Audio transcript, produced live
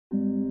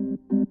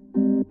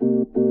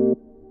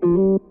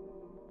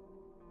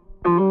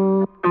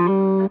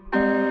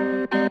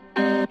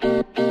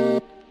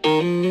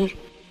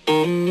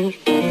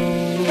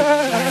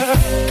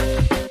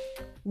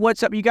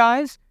What's up, you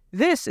guys?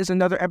 This is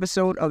another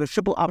episode of the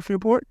Triple Option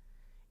Report,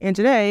 and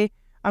today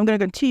I'm going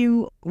to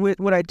continue with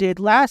what I did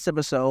last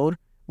episode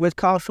with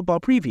college football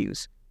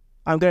previews.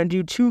 I'm going to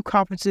do 2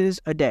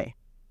 conferences a day.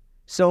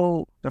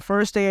 So the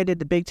first day I did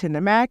the Big Ten and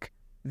the MAC.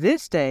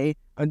 This day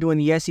I'm doing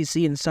the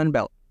SEC and Sun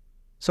Belt.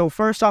 So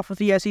first off with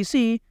the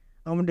SEC,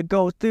 I'm going to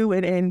go through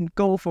and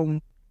go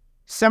from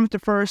 7th to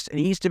 1st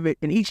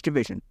in each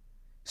division.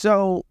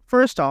 So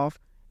first off,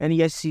 in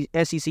the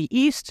SEC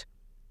East,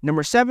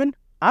 number 7,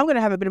 I'm going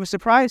to have a bit of a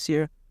surprise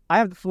here. I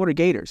have the Florida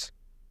Gators.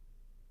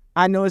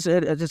 I know it's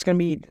going to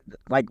be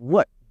like,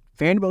 what?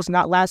 Vanderbilt's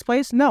not last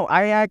place? No,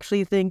 I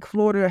actually think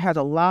Florida has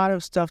a lot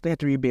of stuff they have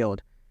to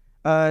rebuild.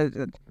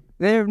 There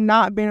have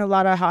not been a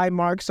lot of high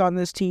marks on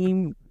this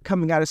team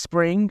coming out of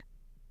spring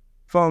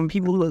from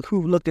people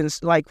who looked in,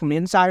 like from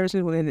insiders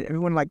and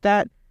everyone like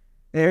that.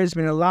 There's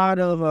been a lot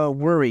of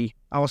worry.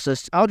 I'll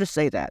just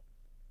say that.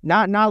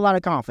 Not a lot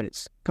of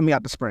confidence coming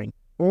out the spring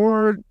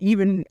or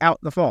even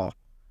out the fall.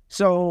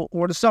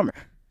 Or the summer.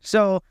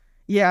 So,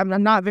 yeah,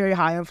 I'm not very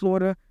high on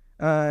Florida.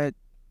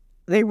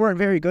 They weren't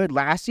very good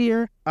last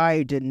year.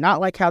 I did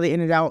not like how they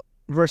ended out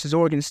versus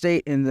Oregon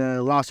State in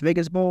the Las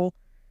Vegas Bowl.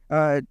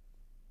 I'm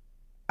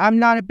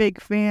not a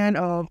big fan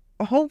of,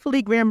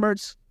 hopefully Graham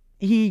Mertz,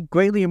 he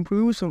greatly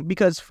improves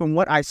because from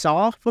what I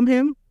saw from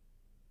him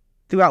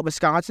throughout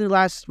Wisconsin the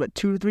last,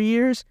 2 to 3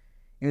 years,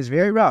 it was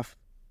very rough.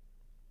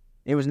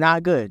 It was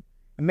not good.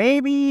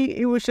 Maybe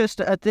it was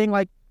just a thing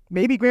like,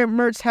 maybe Graham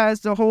Mertz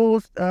has the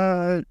whole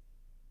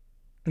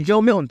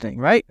Joe Milton thing,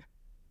 right?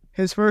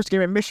 His first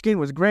game at Michigan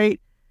was great,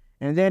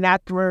 and then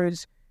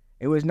afterwards,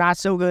 it was not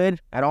so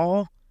good at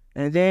all.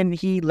 And then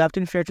he left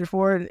in Fletcher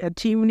for a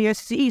team in the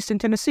SEC East in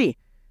Tennessee.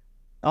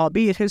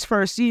 Albeit his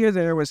first year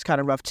there was kind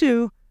of rough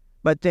too,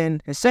 but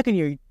then his second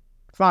year, he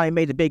finally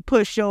made the big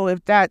push. So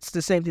if that's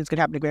the same thing that's going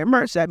to happen to Graham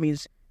Mertz, that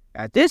means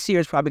this year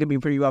is probably going to be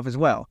pretty rough as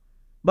well.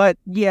 But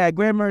yeah,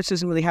 Graham Mertz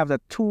doesn't really have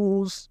the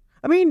tools.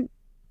 I mean,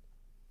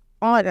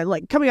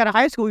 coming out of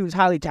high school, he was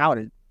highly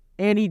touted.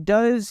 And he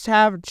does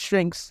have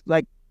strengths,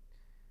 I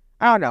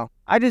don't know.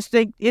 I just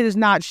think it is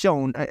not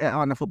shown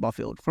on the football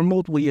field for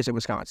multiple years at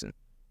Wisconsin.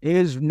 It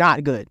is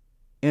not good.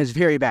 It is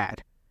very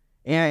bad.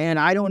 And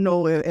I don't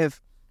know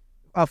if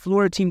a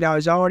Florida team that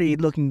was already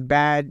looking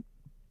bad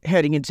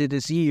heading into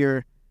this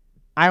year,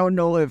 I don't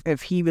know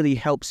if he really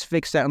helps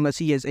fix that unless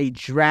he has a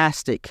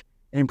drastic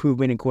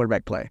improvement in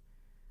quarterback play.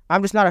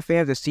 I'm just not a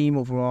fan of this team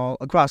overall,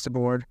 across the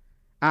board.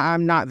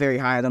 I'm not very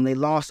high on them. They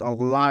lost a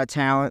lot of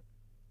talent,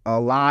 a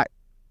lot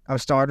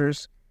of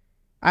starters.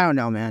 I don't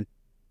know, man.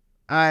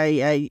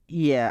 I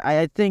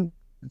think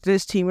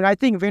this team, and I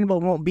think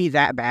Vanderbilt won't be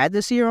that bad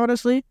this year,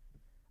 honestly.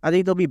 I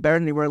think they'll be better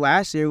than they were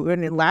last year.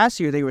 And last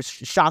year, they were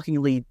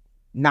shockingly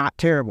not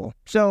terrible.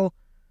 So,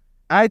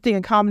 I think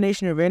a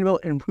combination of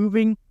Vanderbilt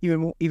improving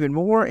even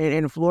more,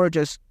 and Florida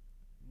just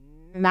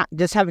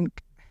having,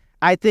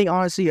 I think,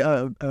 honestly,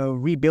 a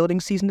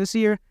rebuilding season this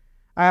year.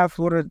 I have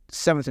Florida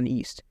 7th in the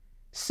East.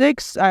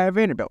 6, I have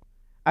Vanderbilt.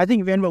 I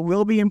think Vanderbilt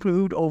will be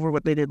improved over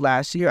what they did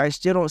last year. I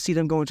still don't see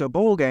them going to a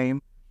bowl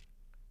game,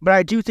 but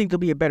I do think they'll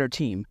be a better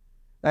team.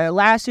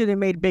 Last year, they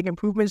made big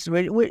improvements,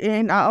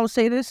 and I'll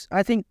say this.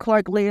 I think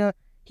Clark Lea,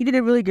 he did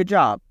a really good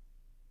job.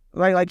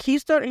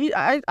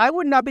 I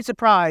would not be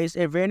surprised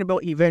if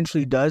Vanderbilt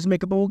eventually does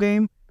make a bowl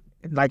game,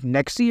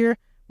 next year,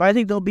 but I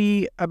think they'll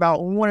be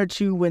about 1 or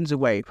 2 wins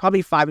away,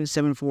 probably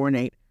 5-7,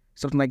 4-8,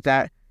 something like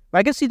that. But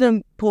I can see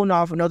them pulling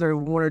off another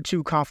 1 or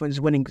 2 conference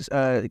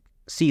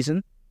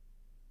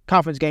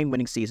game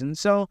winning season.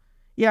 So,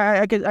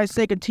 yeah, I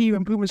say continue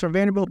improvements from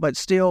Vanderbilt, but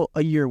still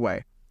a year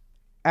away.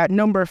 At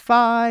number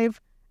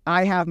 5,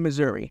 I have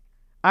Missouri.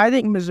 I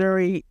think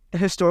Missouri,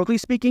 historically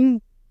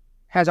speaking,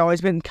 has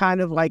always been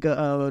kind of like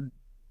a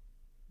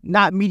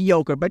not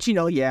mediocre, but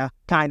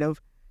kind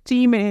of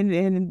team,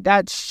 and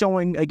that's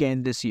showing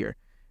again this year.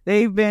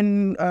 They've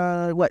been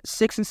 6-6,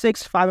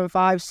 5-5,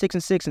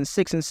 6-6, and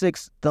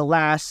 6-6 the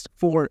last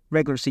 4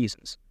 regular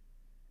seasons.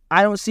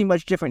 I don't see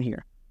much different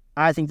here.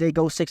 I think they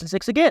go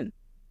 6-6 again.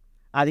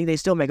 I think they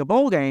still make a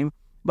bowl game,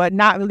 but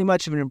not really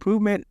much of an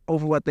improvement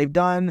over what they've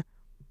done.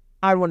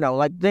 I don't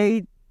know.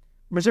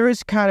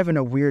 Missouri's kind of in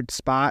a weird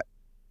spot.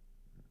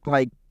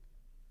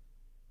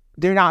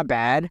 They're not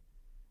bad,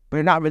 but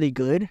they're not really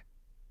good.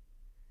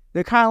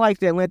 They're kind of like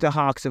the Atlanta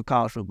Hawks of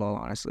college football,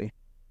 honestly.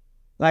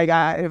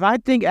 If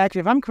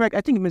I'm correct,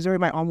 I think Missouri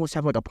might almost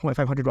have a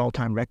 .500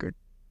 all-time record.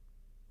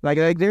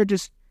 They're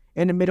just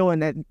in the middle,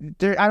 and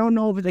I don't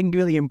know if they can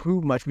really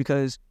improve much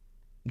because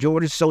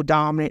Georgia's so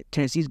dominant.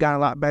 Tennessee's gotten a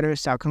lot better.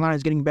 South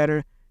Carolina's getting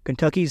better.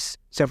 Kentucky's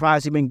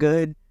surprisingly been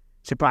good.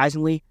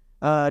 Surprisingly,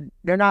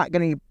 they're not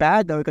getting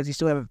bad though because you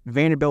still have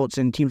Vanderbilts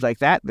and teams like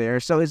that there.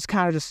 So it's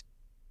kind of just,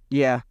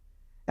 yeah.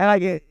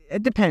 And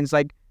it depends.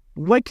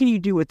 What can you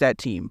do with that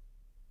team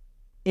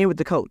and with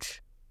the coach?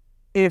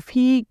 If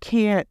he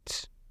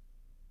can't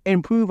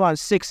improve on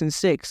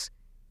 6-6,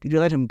 did you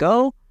let him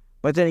go?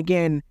 But then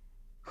again,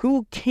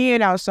 who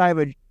can, outside of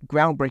a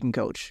groundbreaking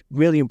coach,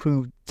 really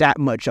improve that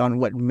much on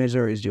what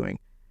Missouri is doing?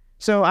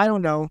 So I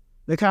don't know.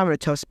 They're kind of in a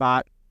tough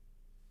spot.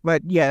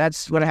 But yeah,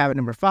 that's what I have at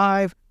number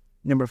 5.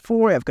 Number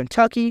 4, I have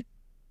Kentucky.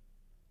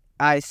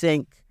 I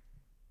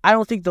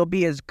don't think they'll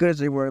be as good as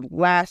they were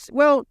last.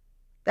 Well,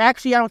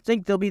 actually, I don't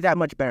think they'll be that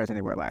much better than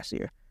they were last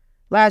year.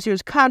 Last year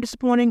was kind of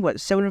disappointing.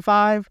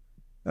 7-5,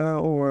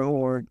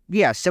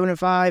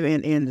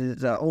 7-5, and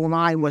the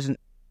O-line wasn't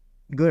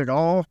good at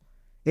all.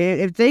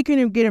 If they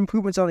can get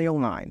improvements on the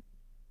O-line,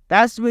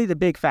 that's really the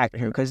big factor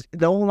here, because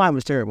the O-line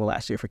was terrible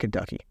last year for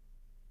Kentucky.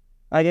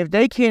 Like, if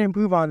they can't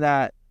improve on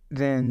that,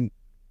 then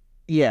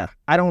yeah,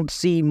 I don't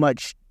see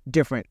much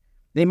different.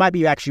 They might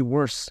be actually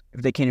worse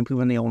if they can't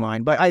improve on the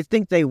O-line, but I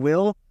think they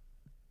will.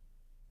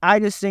 I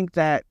just think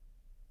that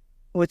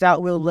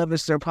without Will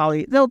Levis,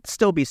 they'll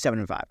still be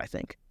 7-5, I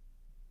think.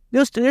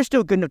 They're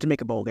still good enough to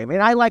make a bowl game.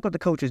 And I like what the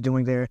coach is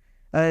doing there.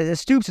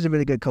 Stoops is a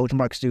really good coach,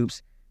 Mark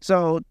Stoops.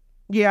 So,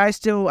 yeah, I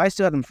still have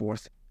them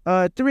 4th.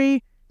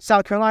 3,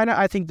 South Carolina,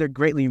 I think they're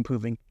greatly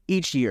improving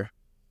each year.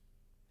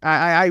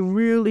 I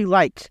really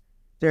like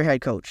their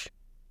head coach.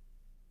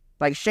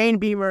 Like Shane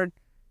Beamer,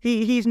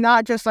 he's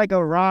not just like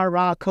a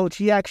rah-rah coach.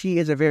 He actually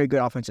is a very good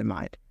offensive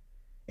mind.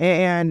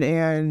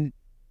 And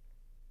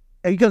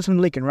he comes from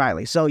Lincoln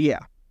Riley. So, yeah,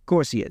 of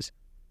course he is.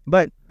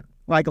 But,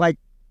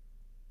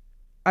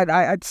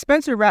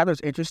 Spencer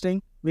Rattler's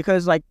interesting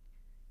because,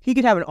 he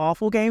could have an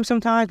awful game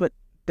sometimes, but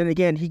then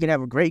again, he can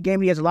have a great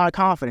game. He has a lot of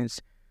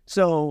confidence.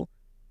 So,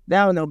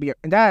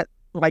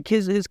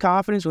 his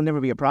confidence will never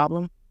be a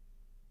problem.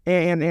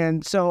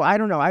 And so, I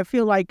don't know. I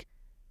feel like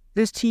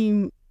this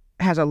team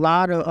has a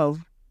lot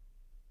of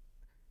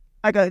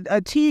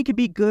a team could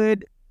be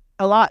good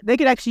a lot. They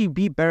could actually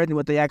be better than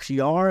what they actually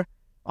are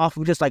off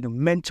of just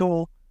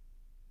mental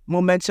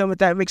momentum, if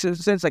that makes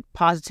sense,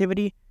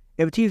 positivity.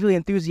 If a team's really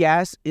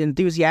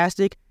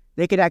enthusiastic,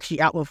 they could actually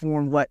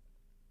outperform what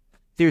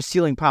their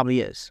ceiling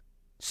probably is.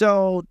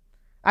 So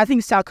I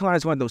think South Carolina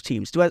is one of those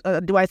teams. Do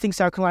I think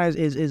South Carolina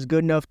is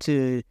good enough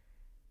to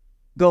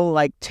go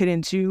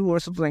 10-2 or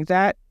something like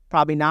that?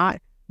 Probably not.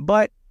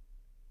 But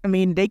I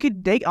mean, they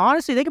could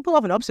pull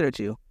off an upset or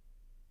two.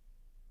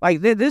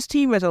 This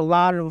team has a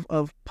lot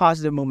of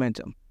positive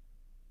momentum.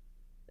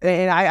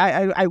 And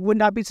I would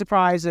not be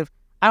surprised if,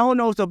 I don't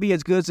know if they'll be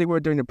as good as they were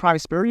during the Prime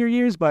Spurrier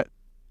years, but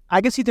I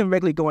can see them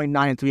regularly going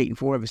 9-3,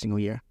 8-4 every single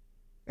year.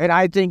 And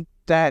I think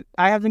that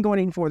I have them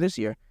going 8-4 this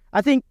year.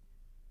 I think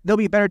they'll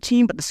be a better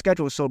team, but the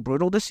schedule is so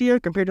brutal this year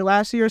compared to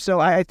last year, so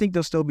I think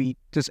they'll still be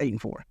just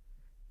 8-4.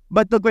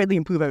 But they'll greatly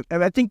improve.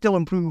 I think they'll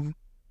improve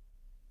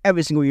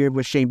every single year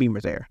with Shane Beamer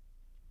there.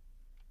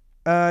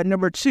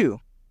 Number 2,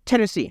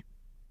 Tennessee.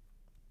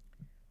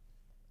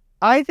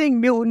 I think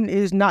Milton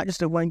is not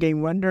just a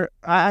one-game wonder.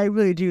 I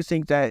really do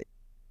think that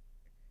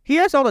he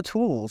has all the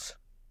tools.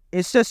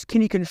 It's just,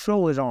 can he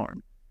control his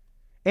arm?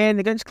 And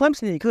against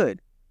Clemson, he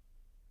could.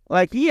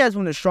 He has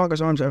one of the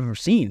strongest arms I've ever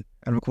seen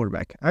out of a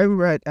quarterback. I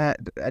remember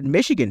at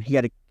Michigan, he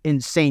had an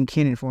insane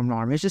cannon for an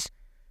arm. It's just,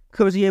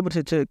 was he able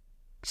to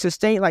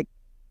sustain,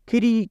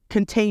 could he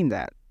contain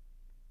that?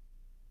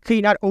 Could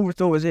he not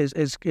overthrow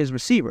his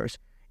receivers?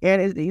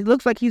 And it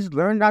looks like he's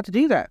learned not to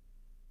do that.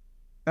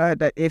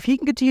 That if he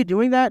can continue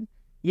doing that,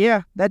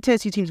 yeah, that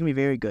Tennessee team's going to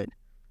be very good.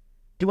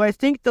 Do I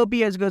think they'll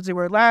be as good as they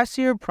were last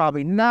year?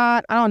 Probably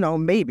not. I don't know,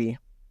 maybe.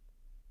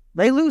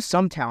 They lose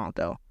some talent,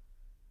 though.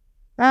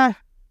 I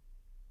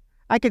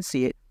could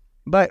see it.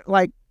 But,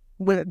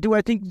 do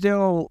I think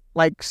they'll,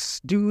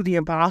 do the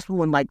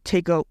impossible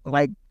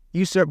and,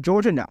 usurp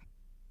Georgia? No.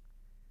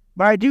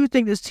 But I do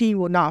think this team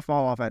will not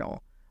fall off at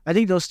all. I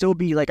think they'll still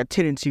be, a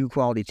 10-2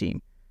 quality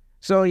team.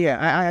 So,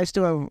 yeah, I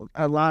still have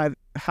a lot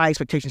of high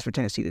expectations for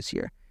Tennessee this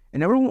year.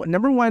 And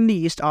number 1 in the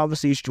East,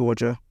 obviously, is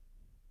Georgia.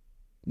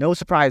 No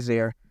surprise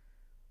there.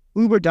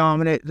 Uber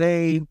dominant.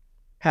 They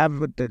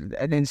have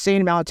an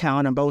insane amount of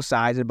talent on both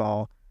sides of the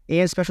ball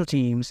and special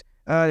teams.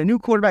 The new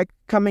quarterback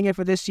coming in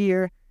for this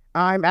year,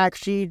 I'm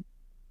actually,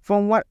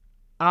 from what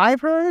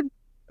I've heard,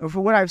 or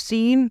from what I've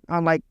seen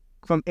on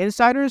from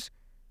insiders,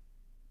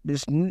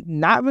 there's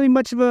not really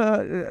much of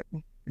a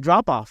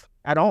drop-off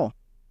at all.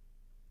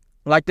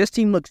 This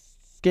team looks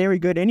scary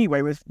good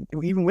anyway,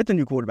 even with the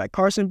new quarterback.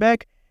 Carson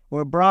Beck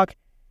or Brock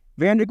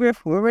Vandagriff,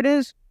 whoever it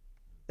is,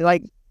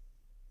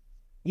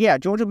 yeah,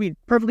 Georgia will be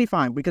perfectly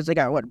fine because they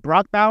got,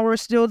 Brock Bauer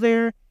is still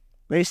there.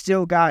 They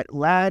still got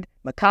Ladd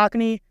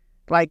McConkey.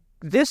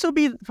 This will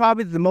be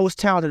probably the most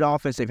talented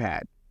offense they've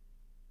had.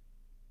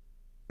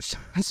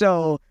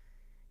 So,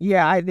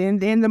 yeah, in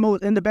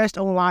the best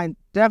O-line,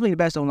 definitely the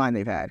best O-line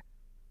they've had.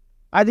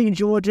 I think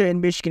Georgia and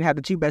Michigan have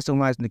the 2 best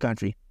O-lines in the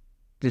country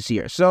this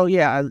year. So,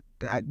 yeah,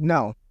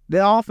 no.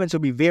 The offense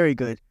will be very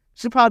good.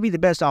 This will probably be the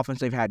best offense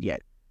they've had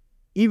yet.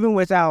 Even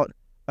with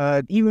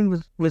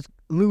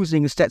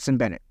losing Stetson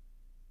Bennett.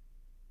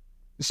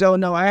 So,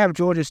 no, I have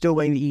Georgia still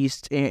winning the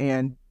East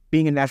and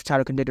being a national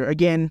title contender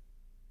again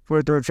for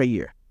a 3rd straight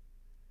year.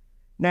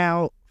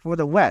 Now, for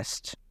the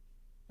West,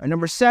 at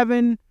number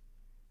 7,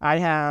 I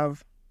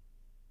have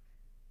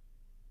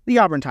the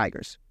Auburn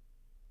Tigers.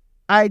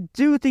 I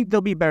do think they'll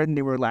be better than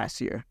they were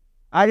last year.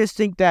 I just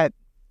think that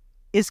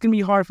it's going to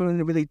be hard for them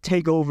to really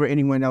take over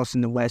anyone else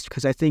in the West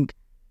because I think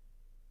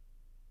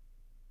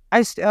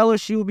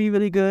LSU will be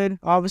really good.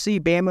 Obviously,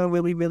 Bama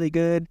will be really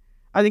good.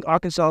 I think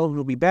Arkansas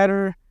will be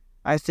better.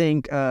 I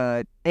think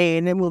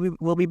A&M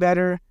will be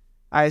better.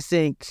 I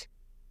think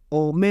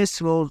Ole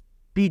Miss will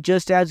be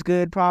just as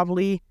good,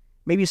 probably,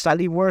 maybe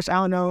slightly worse.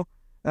 I don't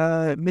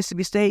know.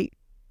 Mississippi State,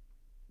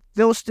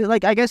 they'll still,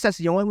 like, I guess that's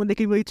the only one they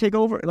can really take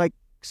over, like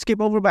skip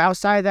over. But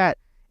outside of that,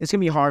 it's gonna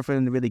be hard for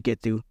them to really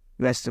get through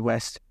the rest of the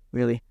West.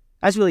 Really,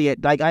 that's really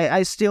it. Like,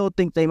 I still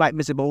think they might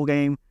miss a bowl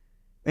game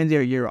and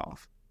they're a year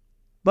off.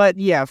 But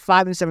yeah,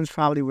 5-7 is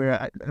probably where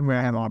I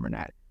have Auburn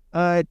at.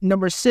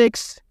 Number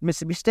 6,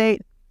 Mississippi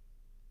State.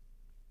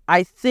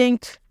 I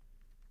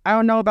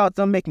don't know about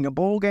them making a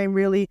bowl game,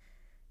 really.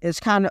 It's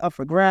kind of up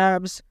for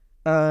grabs.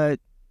 I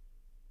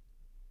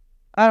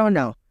don't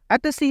know. I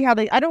have to see how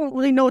I don't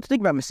really know what to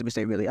think about Mississippi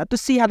State, really. I have to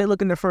see how they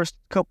look in their first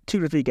 2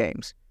 to 3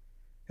 games.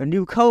 A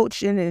new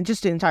coach and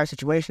just the entire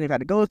situation they've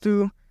had to go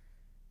through.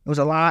 It was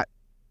a lot.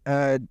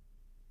 I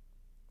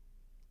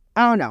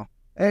don't know.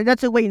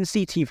 That's a wait and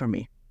see team for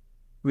me,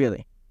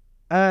 really.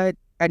 At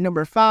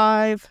number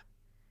 5,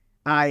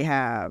 I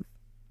have,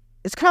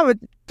 it's kind of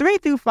 3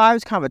 through 5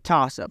 is kind of a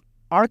toss-up.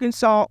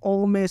 Arkansas,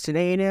 Ole Miss, and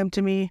A&M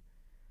to me.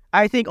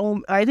 I think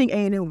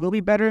A&M will be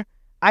better.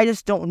 I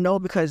just don't know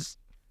because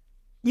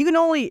the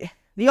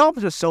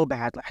offense was so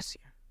bad last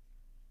year.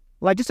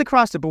 Like, just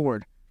across the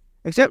board.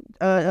 Except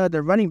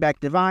the running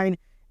back, Divine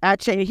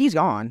Atchey, he's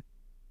gone.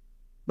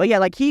 But yeah,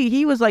 like,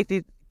 he was like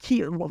the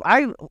key.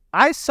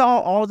 I saw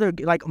all their,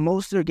 like,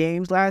 most of their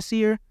games last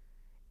year,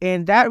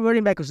 and that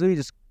running back was really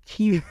just,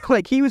 he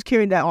was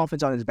carrying that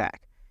offense on his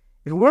back.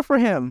 If it weren't for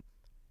him,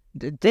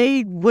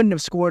 they wouldn't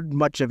have scored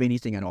much of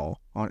anything at all.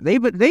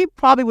 They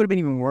probably would have been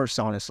even worse,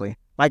 honestly.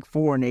 Like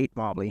 4-8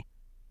 probably.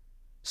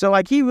 So,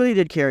 like, he really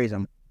did carry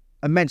them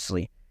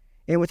immensely.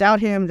 And without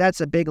him,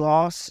 that's a big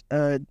loss.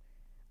 I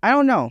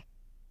don't know.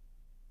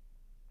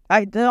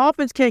 The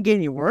offense can't get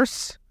any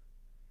worse.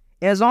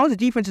 And as long as the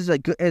defense is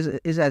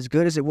as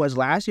good as it was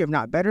last year, if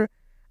not better,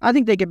 I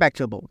think they get back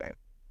to a bowl game.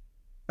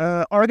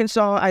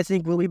 Arkansas, I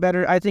think, will be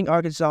better. I think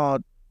Arkansas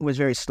was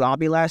very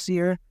sloppy last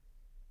year.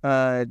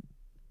 They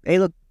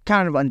look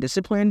kind of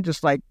undisciplined,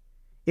 just like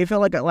it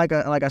felt like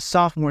a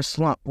sophomore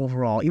slump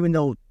overall. Even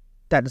though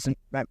they're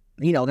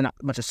not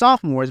much of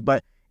sophomores,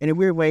 but in a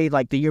weird way,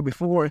 like the year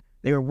before,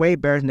 they were way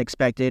better than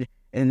expected,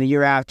 and the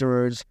year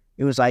afterwards,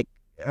 it was like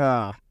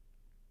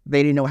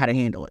they didn't know how to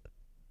handle it.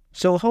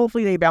 So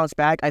hopefully they bounce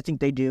back. I think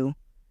they do.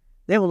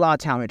 They have a lot of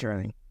talent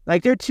returning.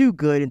 Like, they're too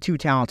good and too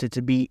talented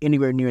to be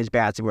anywhere near as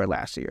bad as they were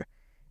last year.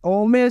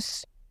 Ole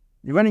Miss,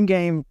 the running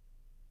game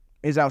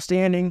is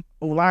outstanding.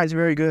 O-line is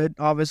very good,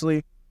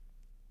 obviously.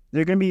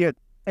 They're going to be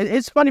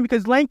it's funny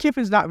because Lane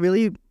Kiffin's not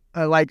really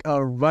like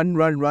a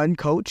run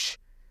coach,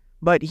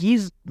 but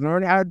he's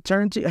learned how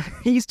to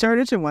he's turned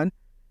into one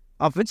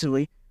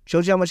offensively.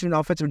 Shows you how much of an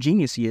offensive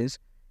genius he is.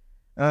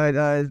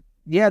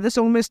 Yeah, this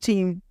Ole Miss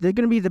team, they're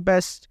going to be the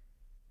best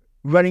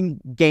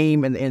running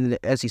game in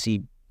the SEC,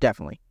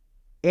 definitely.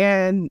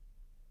 And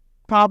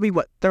probably,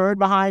 3rd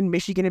behind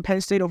Michigan and Penn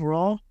State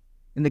overall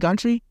in the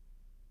country?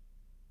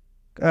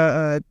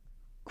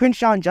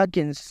 Quinshon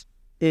Judkins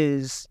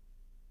is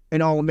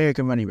an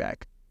All-American running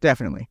back,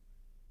 definitely.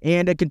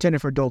 And a contender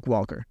for Doak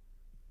Walker.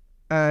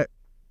 I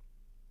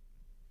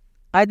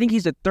think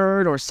he's the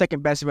 3rd or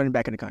 2nd best running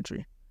back in the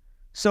country.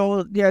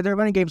 So, yeah, their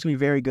running game's going to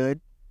be very good.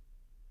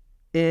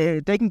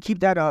 If they can keep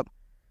that up,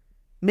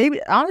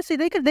 maybe, honestly,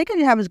 they could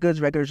have as good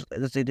records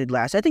as they did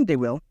last. I think they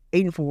will.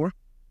 8-4.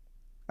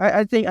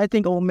 I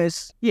think Ole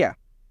Miss, yeah.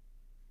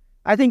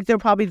 I think they're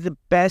probably the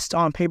best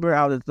on paper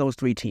out of those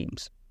 3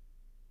 teams.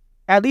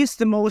 At least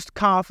the most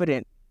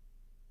confident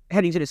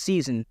heading to the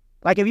season.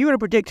 Like, if you were to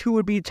predict who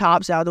would be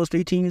tops out of those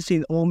 3 teams,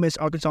 seeing Ole Miss,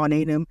 Arkansas, and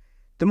A&M,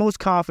 the most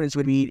confidence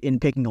would be in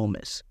picking Ole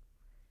Miss.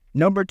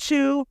 Number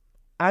 2,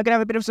 I'm going to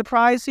have a bit of a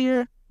surprise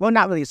here. Well,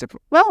 not really a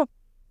surprise. Well,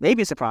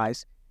 maybe a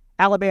surprise.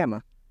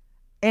 Alabama.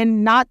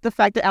 And not the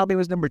fact that Alabama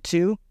was number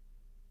 2,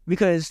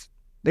 because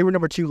they were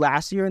number 2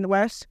 last year in the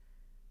West.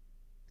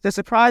 The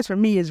surprise for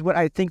me is what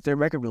I think their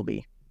record will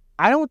be.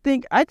 I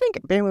think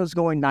Bama was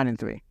going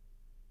 9-3.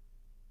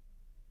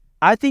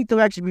 I think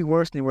they'll actually be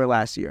worse than they were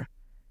last year.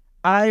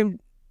 I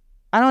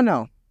don't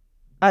know.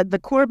 The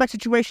quarterback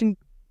situation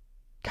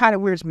kind of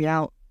weirds me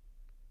out.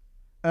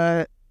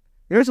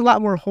 There's a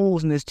lot more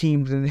holes in this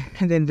team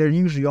than there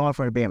usually are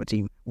for a Bama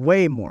team.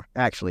 Way more,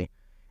 actually.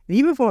 And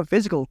even from a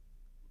physical,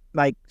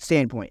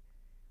 standpoint.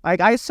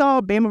 Like, I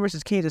saw Bama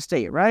versus Kansas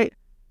State, right?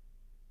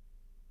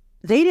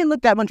 They didn't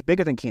look that much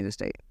bigger than Kansas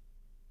State.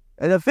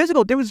 The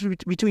physical difference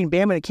between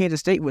Bama and Kansas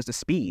State was the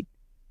speed.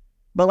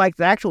 But,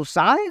 the actual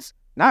size?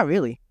 Not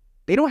really.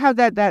 They don't have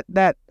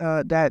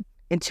that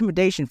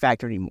intimidation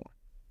factor anymore.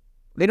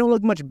 They don't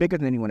look much bigger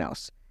than anyone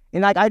else.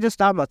 And, I just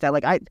thought about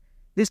that.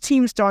 This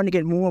team's starting to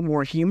get more and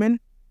more human.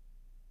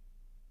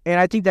 And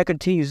I think that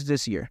continues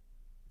this year.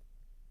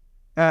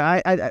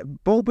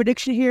 Bold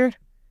prediction here.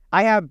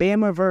 I have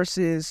Bama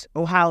versus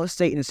Ohio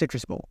State in the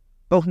Citrus Bowl.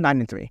 Both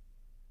 9-3.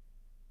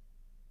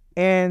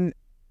 And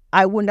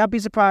I would not be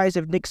surprised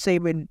if Nick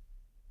Saban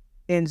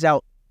ends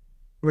out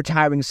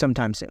retiring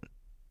sometime soon.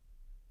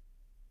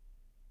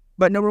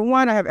 But number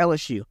 1, I have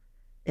LSU.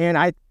 And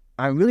I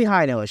I'm really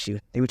high on LSU.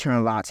 They return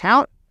a lot of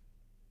talent.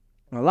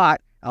 A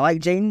lot. I like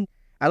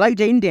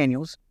Jaden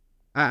Daniels.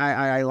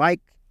 I like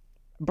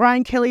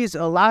Brian Kelly is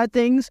a lot of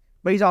things,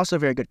 but he's also a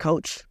very good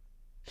coach.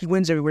 He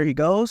wins everywhere he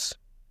goes,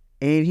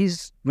 and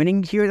he's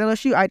winning here at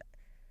LSU. I'm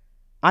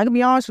going to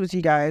be honest with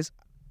you guys.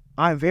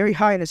 I'm very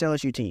high on this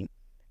LSU team.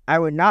 I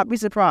would not be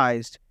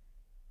surprised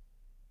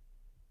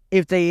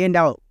if they end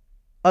out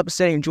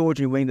upsetting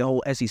Georgia and winning the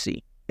whole SEC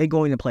and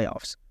going to the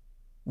playoffs.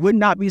 Would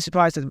not be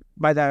surprised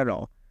by that at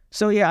all.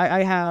 So, yeah,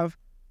 I have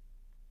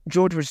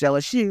Georgia versus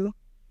LSU.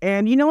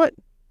 And you know what?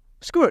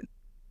 Screw it.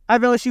 I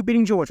have LSU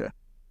beating Georgia.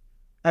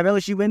 I have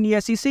LSU winning the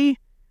SEC.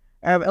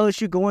 I have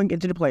LSU going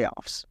into the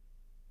playoffs.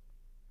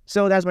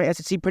 So that's my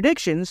SEC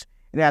predictions.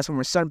 And as for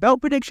my Sun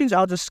Belt predictions,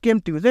 I'll just skim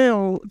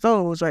through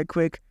those right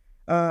quick.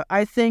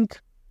 I think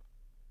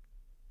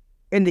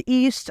in the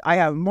East, I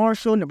have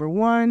Marshall, number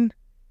 1.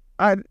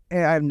 I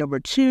have number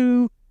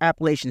 2,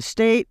 Appalachian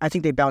State. I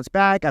think they bounced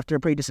back after a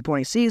pretty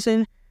disappointing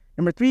season.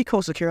 Number 3,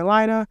 Coastal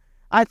Carolina.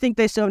 I think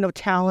they still have enough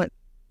talent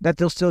that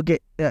they'll still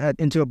get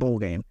into a bowl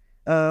game.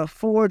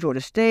 4,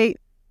 Georgia State.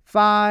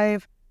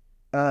 5,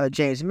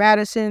 James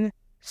Madison.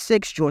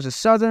 6, Georgia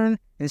Southern.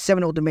 And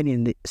 7, Old Dominion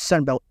in the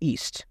Sun Belt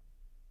East.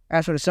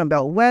 As for the Sun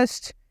Belt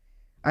West,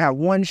 I have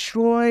 1,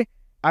 Troy.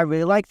 I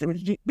really like them.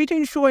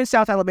 Between Troy and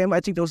South Alabama,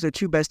 I think those are the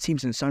 2 best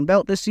teams in the Sun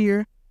Belt this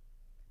year.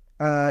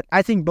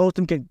 I think both of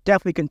them can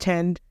definitely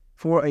contend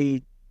for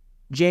a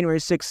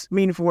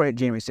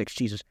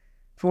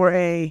for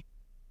a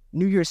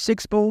New Year's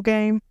 6 bowl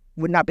game.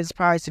 Would not be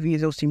surprised if either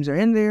of those teams are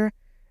in there.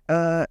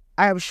 I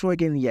have Troy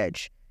getting the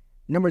edge.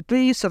 Number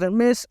 3, Southern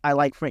Miss. I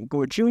like Frank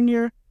Gore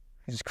Jr.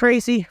 It's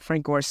crazy.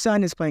 Frank Gore's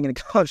son is playing in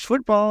college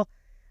football.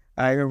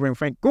 I remember when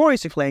Frank Gore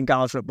used to play in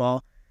college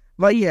football.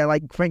 But yeah,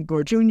 like Frank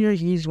Gore Jr.,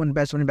 he's one of the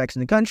best running backs in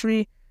the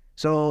country.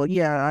 So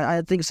yeah,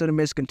 I think Southern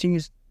Miss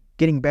continues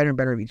getting better and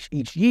better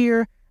each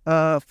year.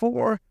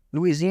 4,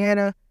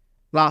 Louisiana,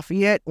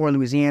 Lafayette, or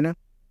Louisiana.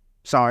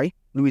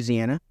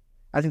 Louisiana.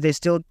 I think they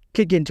still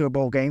could get into a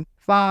bowl game.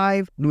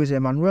 5,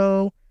 Louisiana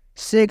Monroe.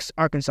 6,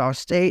 Arkansas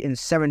State. And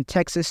 7,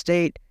 Texas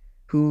State,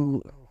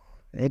 who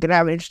they could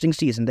have an interesting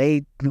season.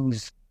 They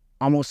lose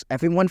almost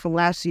everyone from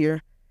last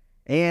year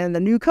and the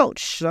new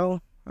coach.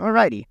 So,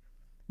 alrighty.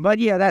 But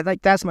yeah,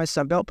 that's my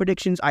Sun Belt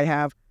predictions. I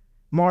have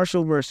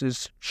Marshall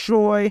versus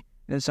Troy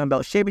in the Sun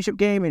Belt Championship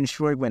game and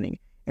Troy winning.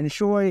 And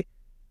Troy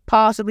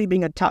possibly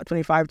being a top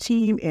 25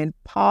 team and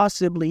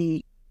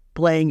possibly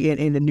playing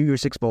in the New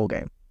Year's 6 bowl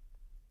game.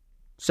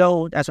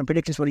 So that's my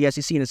predictions for the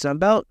SEC and the Sun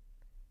Belt.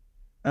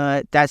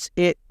 That's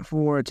it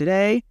for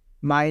today.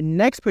 My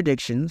next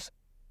predictions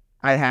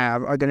I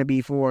have are going to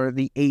be for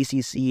the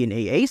ACC and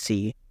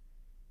AAC.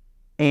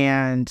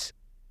 And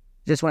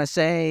just want to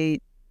say,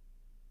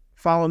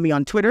 follow me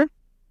on Twitter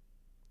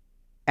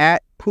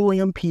at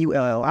Pulliam,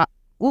 Pulliam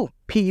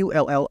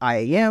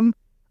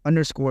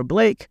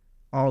 _Blake,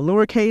 all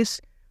lowercase.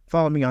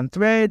 Follow me on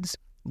Threads,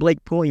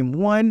 Blake Pulliam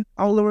 1,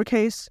 all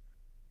lowercase.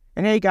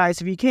 And hey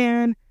guys, if you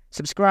can,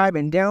 subscribe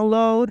and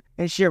download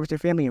and share with your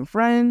family and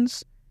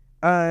friends.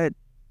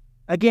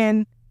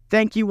 Again,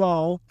 thank you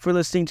all for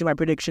listening to my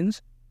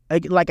predictions.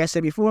 Like I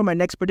said before, my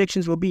next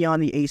predictions will be on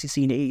the ACC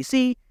and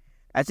AAC.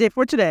 That's it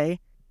for today.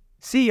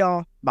 See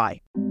y'all.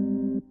 Bye.